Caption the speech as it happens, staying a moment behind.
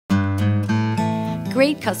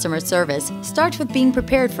Great customer service starts with being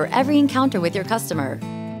prepared for every encounter with your customer.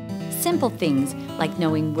 Simple things like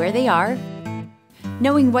knowing where they are,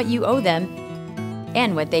 knowing what you owe them,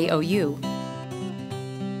 and what they owe you.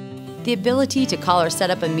 The ability to call or set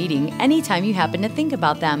up a meeting anytime you happen to think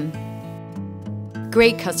about them.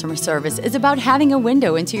 Great customer service is about having a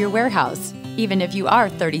window into your warehouse, even if you are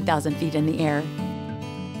 30,000 feet in the air.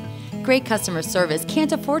 Great customer service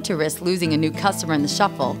can't afford to risk losing a new customer in the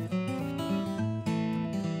shuffle,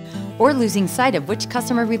 or losing sight of which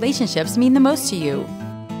customer relationships mean the most to you.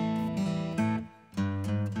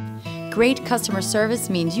 Great customer service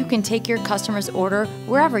means you can take your customer's order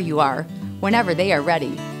wherever you are, whenever they are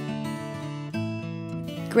ready.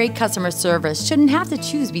 Great customer service shouldn't have to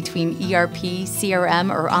choose between ERP,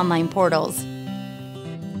 CRM, or online portals.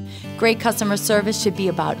 Great customer service should be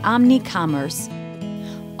about omni-commerce.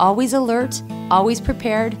 Always alert, always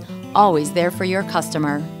prepared, always there for your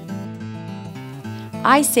customer.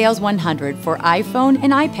 iSales 100 for iPhone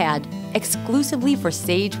and iPad, exclusively for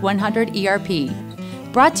Sage 100 ERP.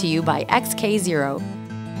 Brought to you by xkzero.